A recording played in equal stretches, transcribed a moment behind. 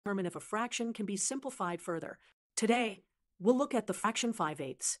determine if a fraction can be simplified further. Today, we'll look at the fraction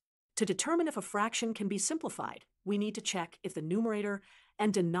 5/8. To determine if a fraction can be simplified, we need to check if the numerator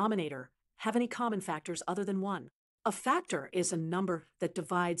and denominator have any common factors other than 1. A factor is a number that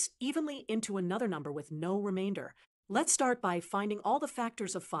divides evenly into another number with no remainder. Let's start by finding all the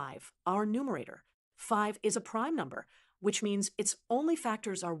factors of 5, our numerator. 5 is a prime number, which means its only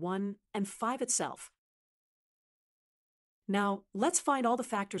factors are 1 and 5 itself. Now, let's find all the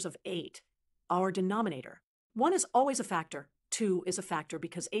factors of 8, our denominator. 1 is always a factor. 2 is a factor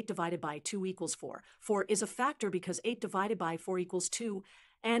because 8 divided by 2 equals 4. 4 is a factor because 8 divided by 4 equals 2,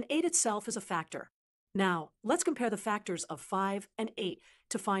 and 8 itself is a factor. Now, let's compare the factors of 5 and 8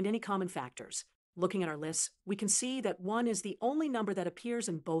 to find any common factors. Looking at our lists, we can see that 1 is the only number that appears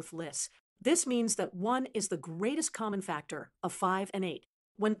in both lists. This means that 1 is the greatest common factor of 5 and 8.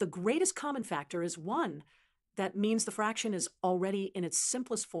 When the greatest common factor is 1, that means the fraction is already in its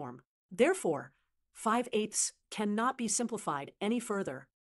simplest form. Therefore, 5/8 cannot be simplified any further.